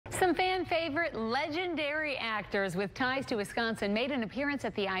Some fan favorite legendary actors with ties to Wisconsin made an appearance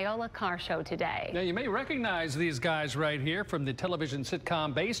at the Iola car show today. Now, you may recognize these guys right here from the television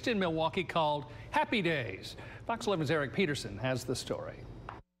sitcom based in Milwaukee called Happy Days. Fox 11's Eric Peterson has the story.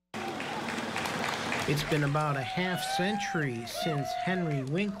 It's been about a half-century since Henry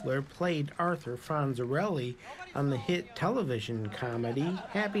Winkler played Arthur Fonzarelli on the hit television comedy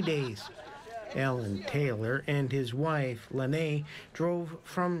Happy Days. Alan Taylor and his wife, Lene, drove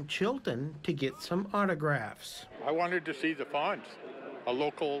from Chilton to get some autographs. I wanted to see the Fonz, a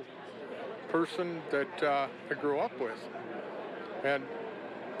local person that I grew up with, and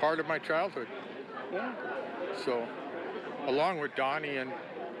part of my childhood. Yeah. So, along with Donnie and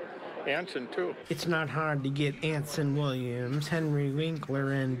Anson, too. It's not hard to get Anson Williams, Henry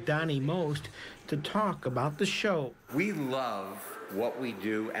Winkler, and Donnie Most to talk about the show. We love what we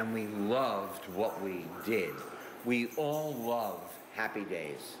do, and we loved what we did. We all love Happy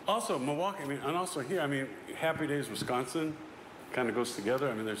Days. Also, Milwaukee, and also here, Happy Days, Wisconsin kind of goes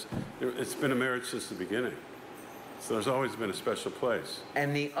together. It's been a marriage since the beginning. So there's always been a special place.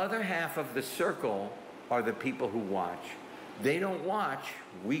 And the other half of the circle are the people who watch. They don't watch,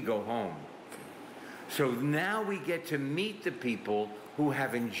 we go home. So now we get to meet the people who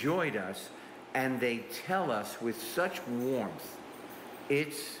have enjoyed us, and they tell us with such warmth.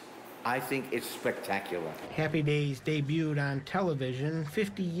 I think it's spectacular. Happy Days debuted on television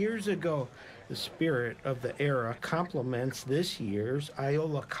 50 years ago. The spirit of the era complements this year's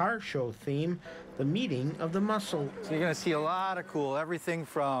Iola car show theme, the meeting of the muscle. So you're going to see a lot of cool, everything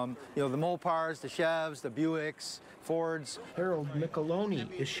from, the Malphs, the Chevs, the Buicks, Fords. Harold Micheloni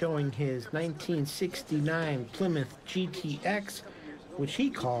is showing his 1969 Plymouth GTX, which he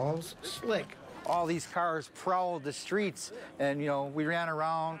calls slick. All these cars prowled the streets, and we ran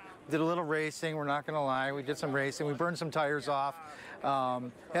around, did a little racing. We're not going to lie, we did some racing. We burned some tires off.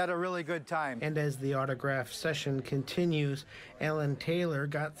 Had a really good time. And as the autograph session continues, Alan Taylor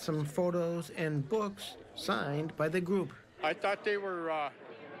got some photos and books signed by the group. I thought they were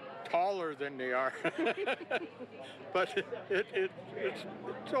taller than they are, but it's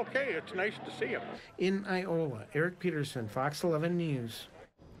okay. It's nice to see them. In Iola, Eric Peterson, Fox 11 News.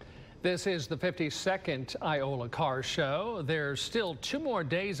 This is the 52nd Iola Car Show. There's still 2 more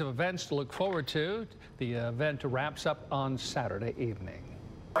days of events to look forward to. The event wraps up on Saturday evening.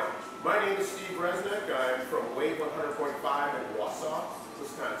 My name is Steve Resnick. I'm from Wave 100.5 in Wausau,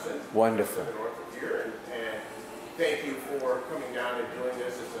 Wisconsin. Wonderful. North of here, and thank you for coming down and doing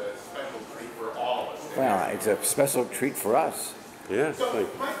this. It's a special treat for all of us. Well, it's a special treat for us. Yeah. So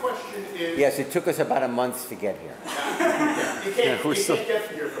my question is... Yes, it took us about a month to get here. You can't get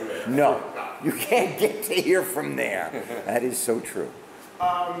here from there. No, you can't get to here from there. That is so true.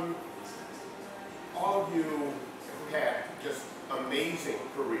 All of you had just amazing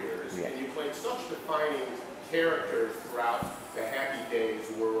careers, and you played such defining characters throughout the Happy Days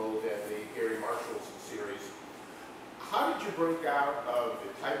world and the Gary Marshall series. How did you break out of the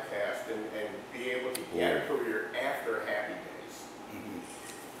typecast and be able to get a career after Happy Days?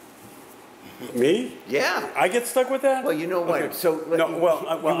 Me? Yeah. I get stuck with that? Well, you know what? Okay. So,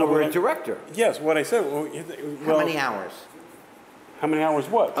 you were a director. Yes, what I said. How many hours? How many hours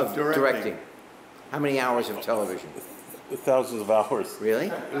what? Of directing. How many hours of television? Thousands of hours.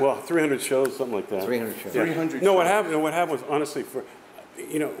 Really? Well, 300 shows, something like that. 300 shows. Yeah. 300 No, what happened was, honestly,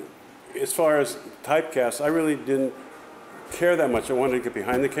 as far as typecasts, I really didn't care that much. I wanted to get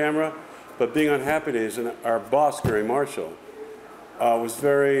behind the camera, but being on Happy Days, and our boss, Gary Marshall, was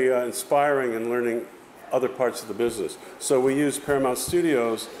very inspiring in learning other parts of the business. So we used Paramount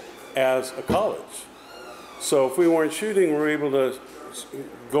Studios as a college. So if we weren't shooting, we were able to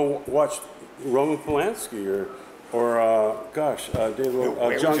go watch Roman Polanski or John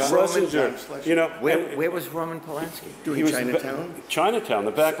Schlesinger. Where was Roman Polanski? Doing Chinatown? Chinatown,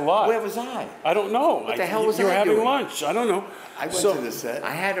 the back lot. Where was I? I don't know. What the hell was I doing? You were having doing? lunch. I don't know. I went to the set.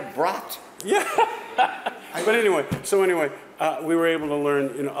 I had a brat. Yeah. But anyway, we were able to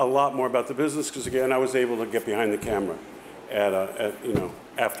learn a lot more about the business because, again, I was able to get behind the camera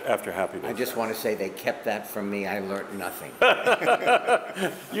after Happy Days. I just want to say they kept that from me. I learned nothing.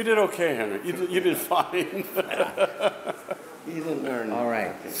 You did okay, Henry. You did fine. You didn't learn. All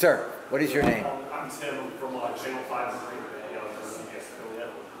right. Sir, what is your name? I'm Tim from Channel 5 Greenbay, CBS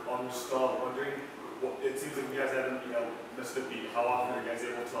affiliate. I'm just wondering, it seems like you guys haven't missed a beat. How often are you guys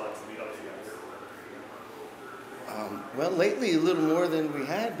able to meet up together? Well, lately a little more than we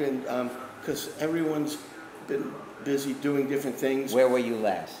had been, because everyone's been busy doing different things. Where were you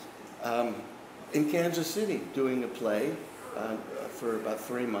last? In Kansas City, doing a play for about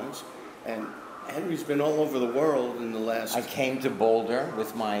 3 months, and Henry's been all over the world in the last... I came to Boulder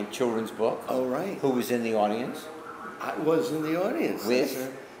with my children's book. Oh, right. Who was in the audience? I was in the audience.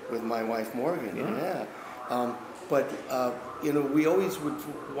 With? With my wife, Morgan, Yeah. But, you know, we always would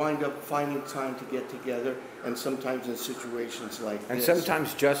wind up finding time to get together, and sometimes in situations like And this.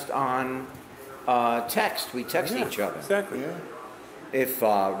 sometimes just on text. We text each other. Exactly. Yeah. If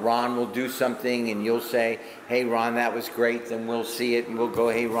Ron will do something and you'll say, hey, Ron, that was great, then we'll see it and we'll go,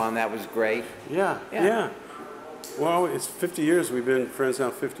 hey, Ron, that was great. Yeah. Well, it's 50 years. We've been friends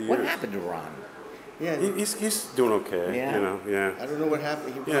now 50 years. What happened to Ron? Yeah. He's doing okay. Yeah. You know, yeah. I don't know what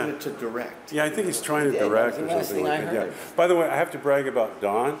happened. He wanted to direct. Yeah, I think he's trying to direct or something like that. Yeah. Heard. By the way, I have to brag about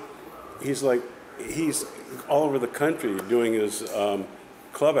Don. He's all over the country doing his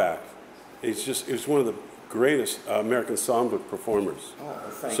club act. He's one of the greatest American songbook performers. Oh,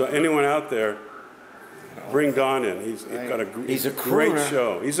 thank So you. anyone out there, bring Don in. He's got a great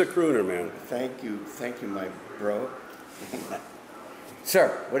show. He's a crooner, man. Thank you, my bro.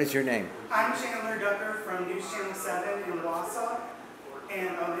 Sir, what is your name? I'm Chandler Ducker from News Channel 7 in Wausau,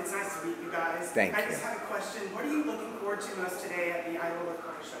 and it's nice to meet you guys. Thank you. I just have a question. What are you looking forward to most today at the Iola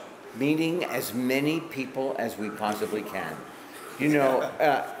car show? Meeting as many people as we possibly can. You know,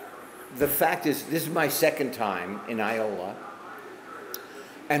 the fact is, this is my second time in Iola,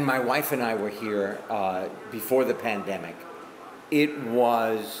 and my wife and I were here before the pandemic. It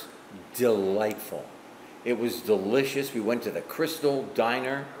was delightful. It was delicious. We went to the Crystal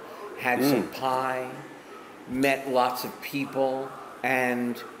Diner, had some pie, met lots of people,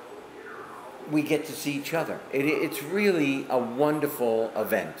 and we get to see each other. It's really a wonderful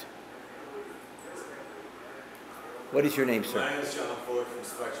event. What is your name, sir? My name is John Fuller from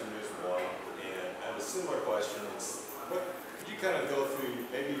Spectrum News and I have a similar question. Could you kind of go through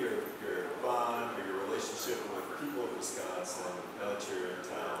maybe your bond or your relationship with people of Wisconsin now that you're in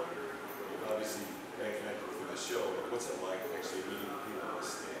town? You've obviously been connected through the show, but what's it like actually meeting people on the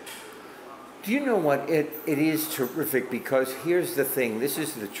stand? Do you know what? It is terrific because here's the thing. This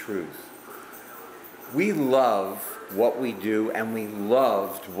is the truth. We love what we do and we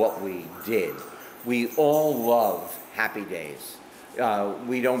loved what we did. We all love Happy Days.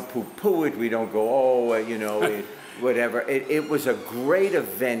 We don't poo-poo it. We don't go, oh, you know, whatever. It was a great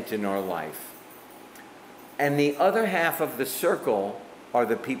event in our life. And the other half of the circle are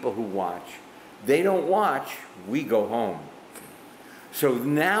the people who watch. They don't watch, we go home. So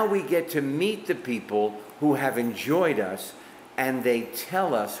now we get to meet the people who have enjoyed us, and they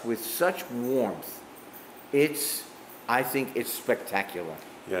tell us with such warmth. I think it's spectacular.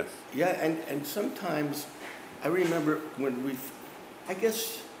 Yes. Yeah, and sometimes I remember when we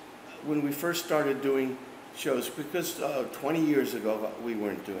first started doing shows, because 20 years ago we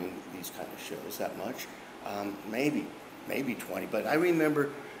weren't doing these kind of shows that much, maybe 20, but I remember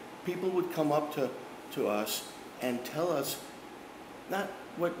people would come up to us and tell us not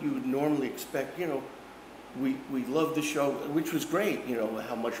what you would normally expect, you know, we loved the show, which was great, you know,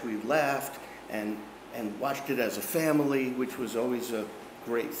 how much we laughed and watched it as a family, which was always a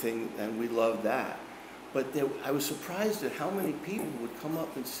great thing, and we loved that. But I was surprised at how many people would come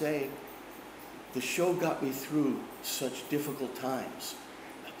up and say, the show got me through such difficult times.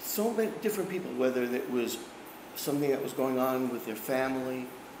 So many different people, whether it was something that was going on with their family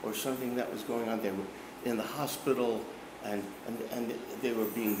or something that was going on, they were in the hospital and they were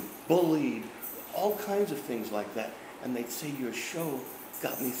being bullied, all kinds of things like that. And they'd say, your show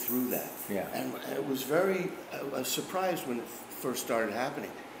got me through that. Yeah. And it was I was surprised when it first started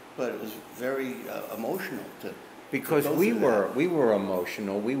happening, but it was very emotional because we were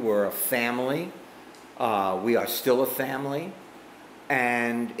emotional. We were a family. We are still a family,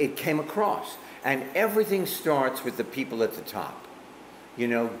 and it came across. And everything starts with the people at the top. You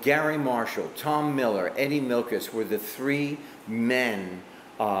know, Gary Marshall, Tom Miller, Eddie Milkus were the three men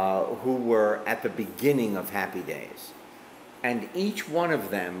who were at the beginning of Happy Days. And each one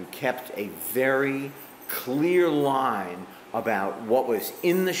of them kept a very clear line about what was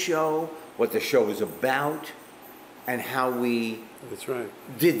in the show, what the show was about, and how we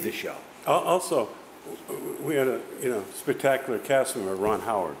did the show. Also, we had a spectacular cast member, Ron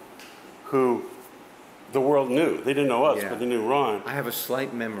Howard, who the world knew. They didn't know us, but they knew Ron. I have a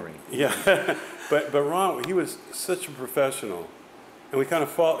slight memory. Yeah, but Ron, he was such a professional, and we kind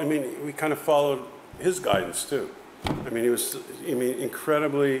of followed his guidance too. I mean, he was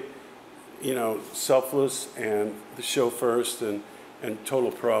incredibly, selfless and the show first and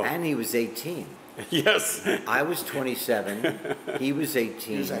total pro. And he was 18. Yes. I was 27. He was 18.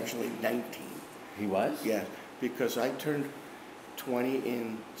 He was actually 19. He was? Yeah, because I turned 20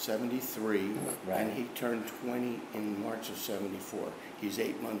 in 73, right. and he turned 20 in March of 74. He's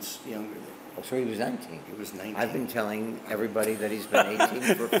 8 months younger than me. Oh, so he was 19. He was 19. I've been telling everybody that he's been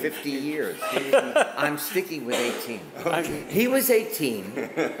 18 for 50 years. I'm sticking with 18. Okay. He was 18,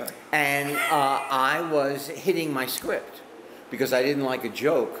 and I was hitting my script because I didn't like a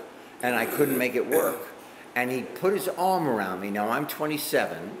joke, and I couldn't make it work. And he put his arm around me. Now, I'm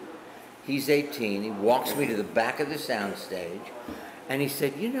 27. He's 18. He walks me to the back of the soundstage, and he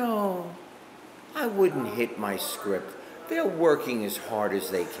said, you know, I wouldn't hit my script. They're working as hard as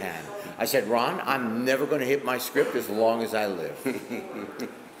they can. I said, Ron, I'm never going to hit my script as long as I live.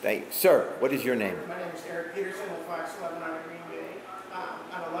 Thank you. Sir, what is your name? My name is Eric Peterson with Fox 11 out of Greenbay.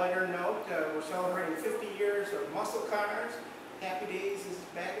 On a lighter note, we're celebrating 50 years of muscle cars. Happy Days is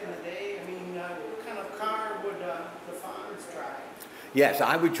back in the day. I mean, what kind of car would the Fonz drive? Yes,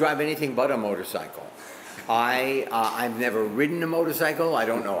 I would drive anything but a motorcycle. I've never ridden a motorcycle. I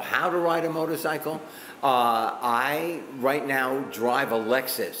don't know how to ride a motorcycle. I, right now, drive a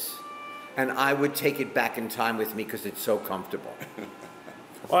Lexus, and I would take it back in time with me because it's so comfortable.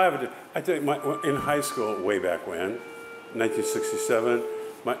 Well, I think in high school, way back when, 1967,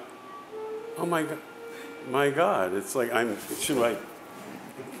 oh my God, it's like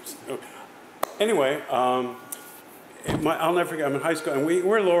anyway, I'll never forget, I'm in high school, and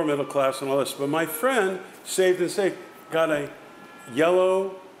we're lower middle class and all this, but my friend saved and saved, got a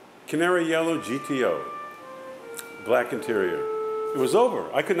canary yellow GTO, black interior. It was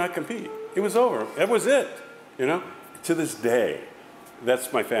over. I could not compete. It was over. That was it, you know? To this day,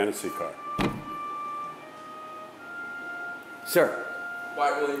 that's my fantasy car. Sir.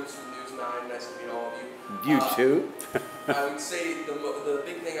 Wyatt Williams from News 9. Nice to meet all of you. You too? I would say the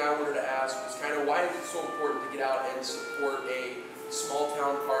big thing I wanted to ask was kind of why is it so important to get out and support a small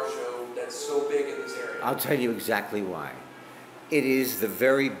town car show that's so big in this area? I'll tell you exactly why. It is the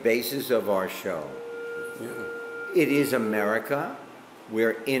very basis of our show. Yeah. It is America.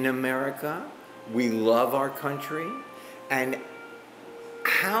 We're in America. We love our country. And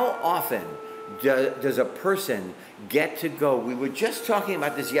how often does a person get to go? We were just talking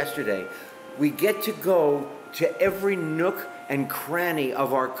about this yesterday. We get to go to every nook and cranny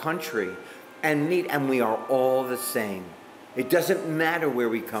of our country and meet, and we are all the same. It doesn't matter where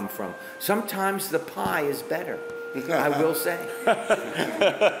we come from. Sometimes the pie is better, I will say.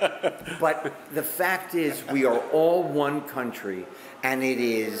 But the fact is, we are all one country, and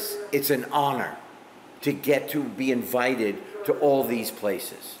it's an honor to get to be invited to all these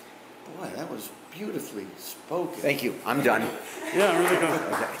places. Boy, that was beautifully spoken. Thank you. I'm done. Yeah, really good.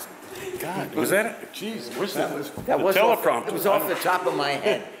 Okay. God, was that it? Jeez, where's that was teleprompter? It was off the top of my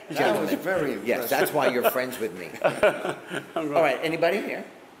head. That was very impressive. Yes, that's why you're friends with me. All right, anybody here?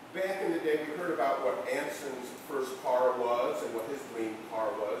 Back in the day, we heard about what Anson's first car was and what his dream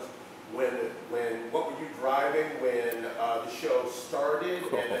car was. What were you driving when the show started,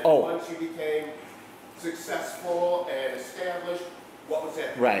 and then once you became successful and established, what was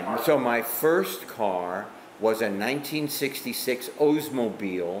that? Right. car? So my first car was a 1966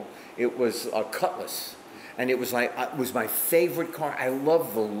 Oldsmobile. It was a Cutlass. And it was my favorite car. I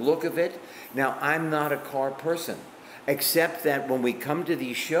love the look of it. Now, I'm not a car person, except that when we come to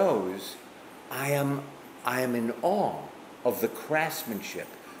these shows, I am in awe of the craftsmanship,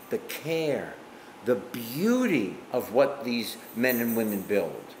 the care, the beauty of what these men and women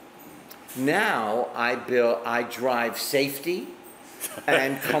build. Now, I drive safety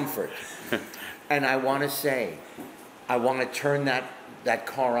and comfort. And I want to say, I want to turn that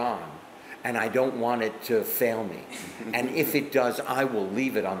car on, and I don't want it to fail me. And if it does, I will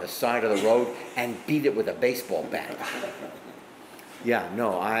leave it on the side of the road and beat it with a baseball bat. Yeah,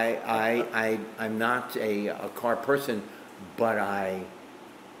 no, I'm not a car person, but I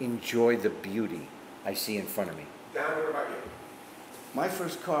enjoy the beauty I see in front of me. Don, what about you? My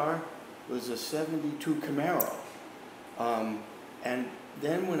first car was a 72 Camaro. And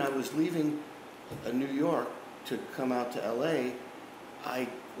then when I was leaving New York to come out to LA, I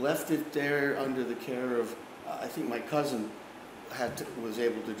left it there under the care of, I think my cousin was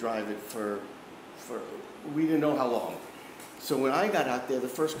able to drive it for we didn't know how long. So when I got out there, the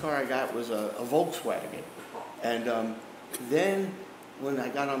first car I got was a Volkswagen. And then when I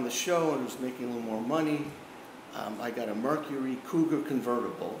got on the show and was making a little more money, I got a Mercury Cougar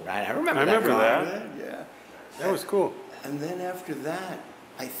convertible. Right, I remember that. Yeah. That was cool. And then after that,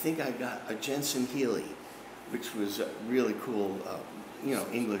 I think I got a Jensen Healey, which was a really cool,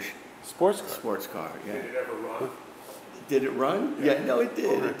 English sports car. Yeah. Did it ever run? Did it run? Yeah, no, it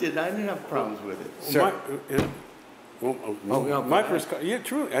did. It did. I didn't have problems with it. Sure. My first car, yeah,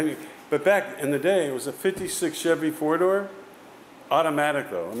 true. I mean, but back in the day, it was a '56 Chevy four-door. Automatic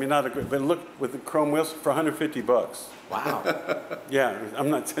though. I mean, not a good, but look with the chrome wheels for $150. Wow. Yeah, I'm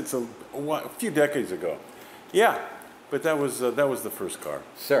not. It's a few decades ago. Yeah, but that was the first car.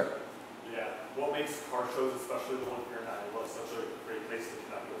 Sir. Yeah. What makes car shows, especially the one here in Iola, such a great place to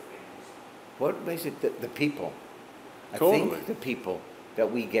connect with families? What makes it the people? Totally. I think the people that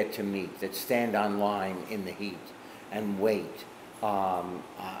we get to meet, that stand online in the heat and wait.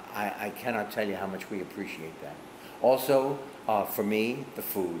 I cannot tell you how much we appreciate that. Also, for me, the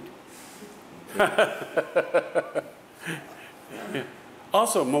food. Yeah.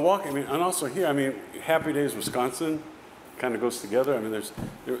 Also, Milwaukee, I mean, and also here, I mean, Happy Days, Wisconsin kind of goes together. I mean,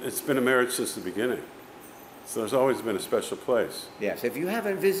 it's been a marriage since the beginning. So there's always been a special place. Yes, if you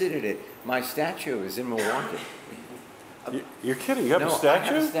haven't visited it, my statue is in Milwaukee. You're kidding? You have a statue? I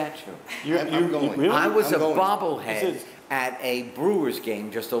have a statue. I'm going. Really? I was a bobblehead at a Brewers game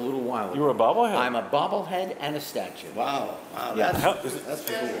just a little while ago. You were a bobblehead? I'm a bobblehead and a statue. Wow. Wow. Yeah. That's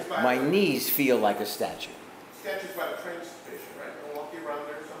cool. My knees feel like a statue. Statue's by the train station, right? Milwaukee, around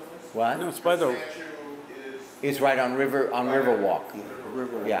there someplace? What? No, it's by the... Statue is... It's right on Riverwalk.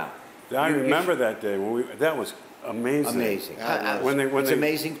 Yeah. I remember that day when that was amazing. Amazing. It's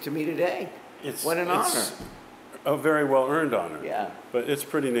amazing to me today. What an honor. A very well earned honor. Yeah. But it's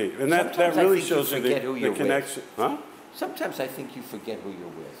pretty neat. And that Sometimes really I think shows you you forget who the you're connection. with. Huh? Sometimes I think you forget who you're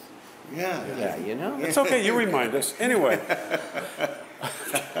with. Yeah. You know? It's okay, you remind us. Anyway.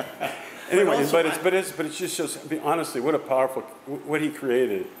 Anyway, but it just shows, I mean, honestly, what a powerful, what he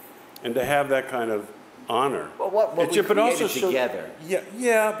created, and to have that kind of honor. Well, what we created together.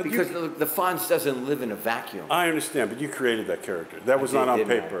 Yeah, but because the Fonz doesn't live in a vacuum. I understand, but you created that character. That was not on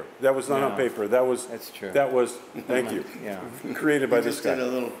paper. That was not on paper. That was. That's true. That was. Thank you. Yeah. Created by this guy.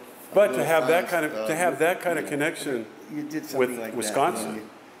 But to have that kind of connection with like Wisconsin,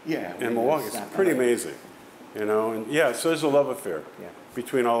 yeah, and Milwaukee, it's pretty amazing. You know, and yeah, so there's a love affair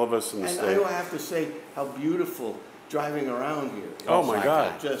between all of us in the state. And I have to say how beautiful driving around here. Oh my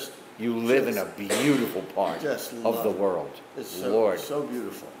God! You live in a beautiful part of the world. It's so, Lord, so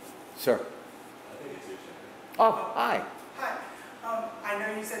beautiful. Sir. Oh, hi. Hi. I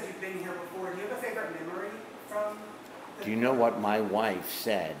know you said you've been here before. Do you have a favorite memory from? Do you know what my wife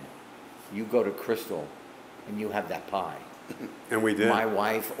said? You go to Crystal, and you have that pie. And we did. My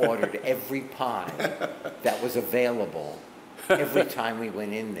wife ordered every pie that was available every time we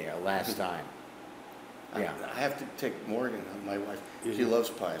went in there last time. Yeah. I have to take Morgan, my wife. She loves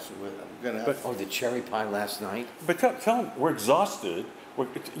pie, so I'm gonna have. Oh, the cherry pie last night. But tell them we're exhausted.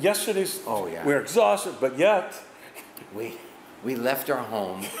 Yesterday's. Oh yeah. We're exhausted, but yet. We left our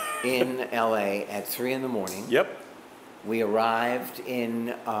home in L.A. at 3 in the morning. Yep. We arrived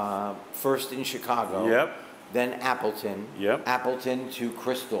in first in Chicago. Yep. Then Appleton. Yep. Appleton to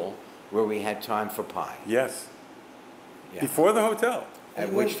Crystal, where we had time for pie. Yes. Yeah. Before the hotel.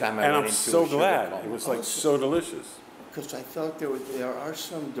 At which time I and went I'm into so a sugar glad. coma. It was like so delicious. Because I thought there are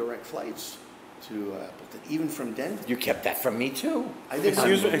some direct flights to Appleton, even from Denver. You kept that from me too. I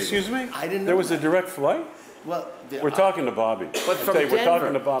didn't. Excuse me. I didn't know there was that. a direct flight. Well, we're talking to Bobby. But from Denver. We're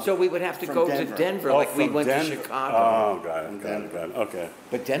talking to Bobby. So we would have to go to Denver, like we went to Chicago. Oh, got it. Okay.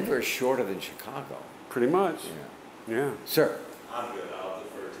 But Denver is shorter than Chicago. Pretty much. Yeah. Sir. I'm good. I'll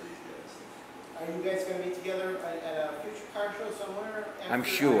defer to these guys. Are you guys going to be together at a future car show somewhere? I'm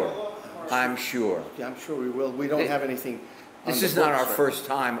sure. I'm sure. Yeah, I'm sure we will. We don't have anything. This is not our first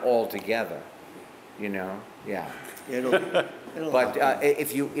time all together. You know. Yeah. It'll but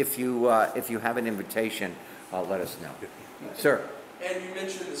if you have an invitation, let us know, sir. And you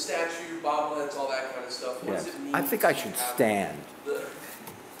mentioned the statue, bobbleheads, all that kind of stuff. What does it mean? I think I should stand.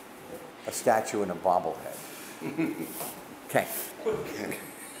 A statue and a bobblehead. Okay.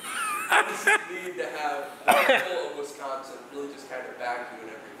 What does it mean to have people of Wisconsin really just kind of back you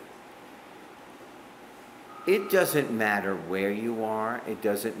and everything? It doesn't matter where you are. It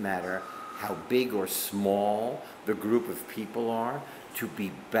doesn't matter how big or small the group of people are. To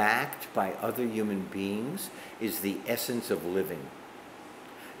be backed by other human beings is the essence of living.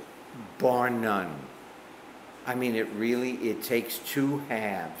 Bar none. I mean, it takes two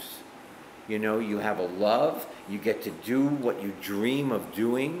halves. You know, you have a love, you get to do what you dream of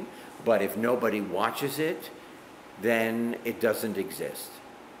doing, but if nobody watches it, then it doesn't exist.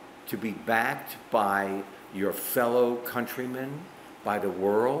 To be backed by your fellow countrymen, by the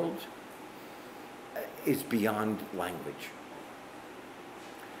world, is beyond language.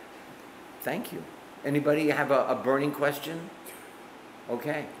 Thank you. Anybody have a burning question?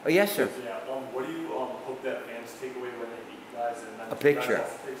 Okay. Oh, yes, sir. Yeah. What do you hope that fans take away when they meet you guys? And then A picture.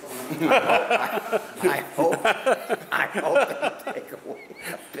 I hope they take away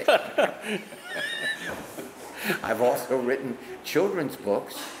a picture. I've also written children's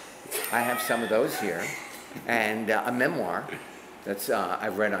books. I have some of those here, and a memoir that's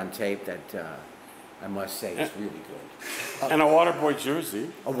I've read on tape that I must say is really good. And a Waterboy jersey.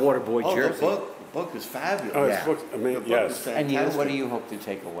 A Waterboy jersey. The book is fabulous. Oh, yeah. I mean, yes. And you, what do you hope to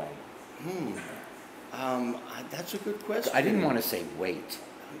take away? That's a good question. I didn't want to say wait.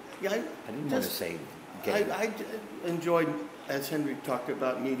 Yeah, I didn't want to say get. I enjoyed, as Henry talked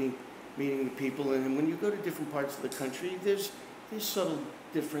about, meeting the people, and when you go to different parts of the country, there's subtle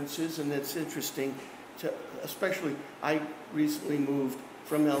differences, and it's interesting to, especially, I recently moved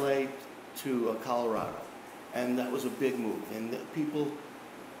from LA to Colorado, and that was a big move, and the people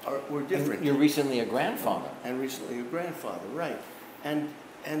were different. And you're recently a grandfather. And recently a grandfather, right. And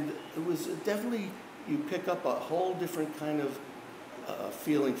it was definitely, you pick up a whole different kind of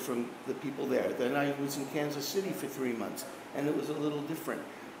feeling from the people there. Then I was in Kansas City for 3 months, and it was a little different.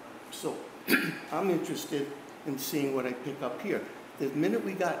 So I'm interested in seeing what I pick up here. The minute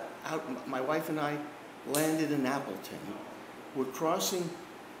we got out, my wife and I landed in Appleton.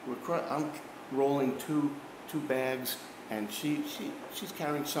 I'm rolling two bags, and she's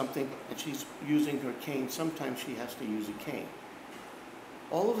carrying something, and she's using her cane. Sometimes she has to use a cane.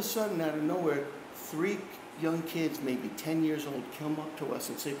 All of a sudden, out of nowhere, 3 young kids, maybe 10 years old, come up to us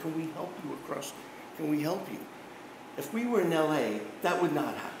and say, "Can we help you across? Can we help you?" If we were in LA, that would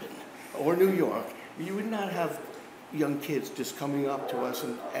not happen. Or New York, you would not have young kids just coming up to us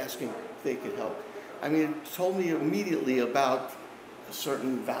and asking if they could help. I mean, it told me immediately about a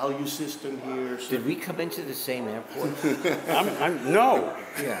certain value system here. Did we come into the same airport? No.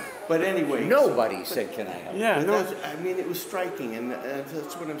 Yeah. But anyway. Nobody said, "Can I help?" Yeah, no. I mean, it was striking, and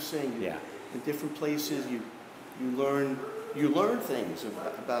that's what I'm saying. Yeah. In different places, you learn things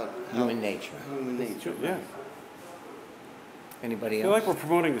about human nature. Human nature. Yeah. Anybody I else? feel like we're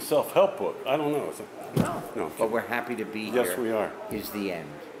promoting a self-help book. I don't know. No. But we're happy to be here. Yes, we are. Is the end.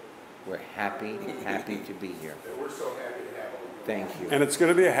 We're happy to be here. We're so happy to have you. Thank you. And it's going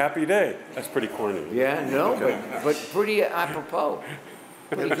to be a happy day. That's pretty corny. Yeah, no, but pretty apropos.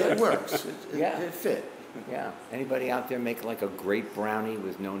 Pretty good. It works. Yeah. It fit. Yeah. Anybody out there make like a great brownie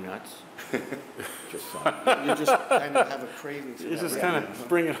with no nuts? Just saying. You just kind of have a craving for You that. just kind of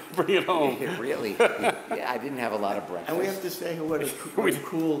bring it home. Really? Yeah, I didn't have a lot of breakfast. And we have to say what a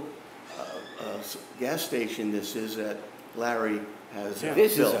cool gas station this is that Larry has built.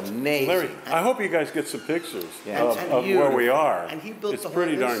 This is amazing. Larry, I hope you guys get some pictures of And where we are. And he built it's the whole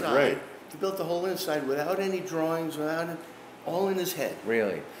pretty darn inside. great. He built the whole inside without any drawings, all in his head.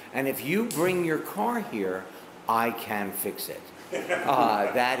 Really. And if you bring your car here, I can fix it.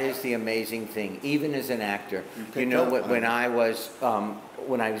 That is the amazing thing. Even as an actor, you know what? When I was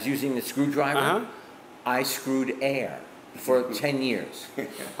using the screwdriver, I screwed air for 10 years.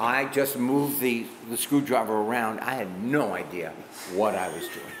 I just moved the screwdriver around. I had no idea what I was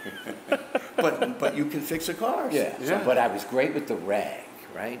doing. But you can fix a car. Yeah. So, but I was great with the rag,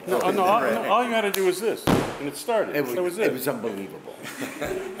 right? No, all you had to do was this, and it started. It was, that was it was unbelievable.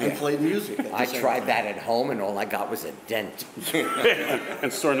 And played music. I tried that at home, and all I got was a dent.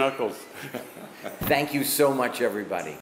 And sore knuckles. Thank you so much, everybody.